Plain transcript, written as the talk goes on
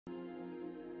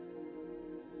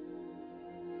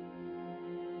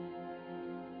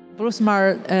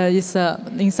BlueSmart is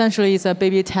essentially is a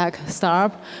baby tech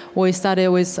startup. We started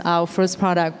with our first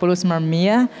product, BlueSmart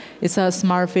Mia. It's a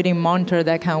smart feeding monitor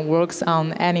that can work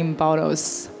on any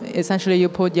bottles. Essentially, you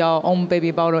put your own baby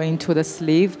bottle into the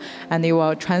sleeve, and it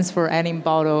will transfer any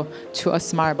bottle to a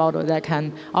smart bottle that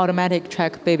can automatically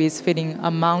track baby's feeding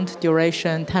amount,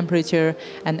 duration, temperature,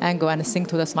 and angle, and sync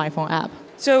to the smartphone app.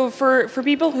 So for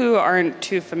people who aren't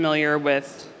too familiar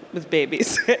with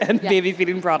babies and baby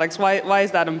feeding products, why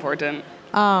is that important?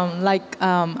 I'm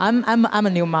a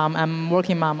new mom. I'm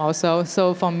working mom also.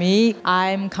 So for me,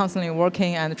 I'm constantly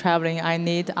working and traveling. I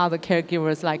need other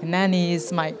caregivers like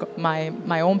nannies,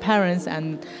 my own parents,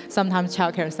 and sometimes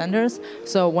childcare centers.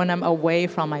 So when I'm away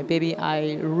from my baby,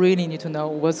 I really need to know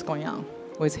what's going on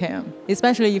with him,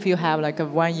 especially if you have like a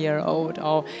 1-year-old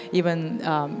or even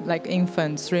like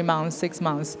infant, 3 months, 6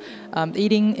 months.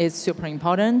 Eating is super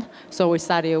important. So we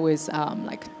started with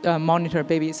monitor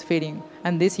baby's feeding.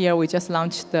 And this year we just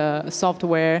launched the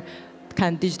software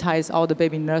can digitize all the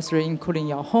baby nursery, including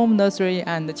your home nursery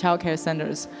and the childcare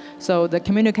centers. So the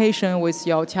communication with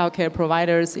your childcare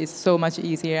providers is so much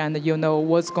easier, and you know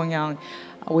what's going on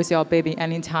with your baby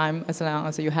anytime as long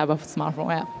as you have a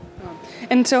smartphone app.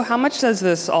 And so how much does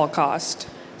this all cost?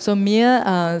 So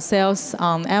Mia sells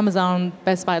on Amazon,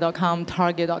 BestBuy.com,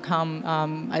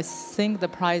 Target.com. I think the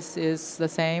price is the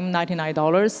same,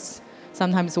 $99.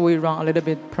 Sometimes we run a little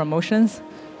bit promotions.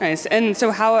 Nice. And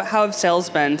so how have sales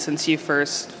been since you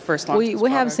first launched this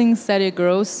We have seen steady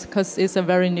growth because it's a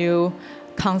very new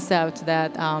concept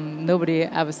that nobody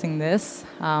ever seen this.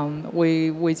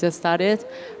 We just started,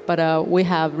 but we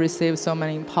have received so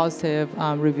many positive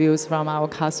reviews from our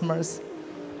customers.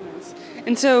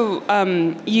 And so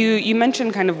you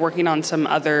mentioned kind of working on some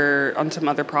other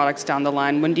products down the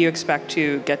line. When do you expect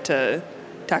to get to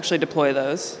actually deploy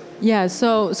those? Yeah,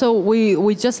 so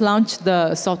we just launched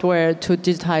the software to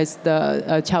digitize the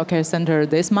childcare center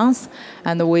this month,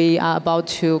 and we are about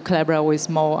to collaborate with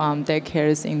more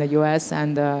daycares in the US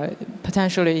and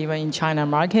potentially even in China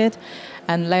market.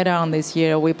 And later on this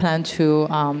year, we plan to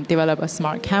develop a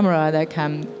smart camera that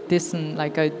can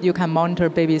you can monitor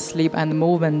baby sleep and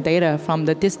movement data from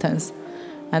the distance,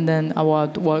 and then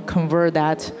we'll convert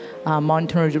that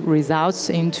monitoring results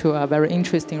into a very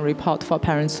interesting report for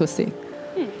parents to see.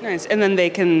 Nice. And then they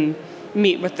can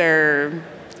meet with their...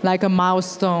 Like a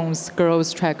milestones,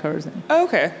 growth trackers.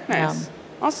 Okay, nice.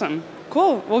 Awesome.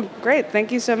 Cool. Well, great.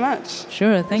 Thank you so much.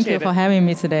 Sure. Thank you for having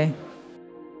me today.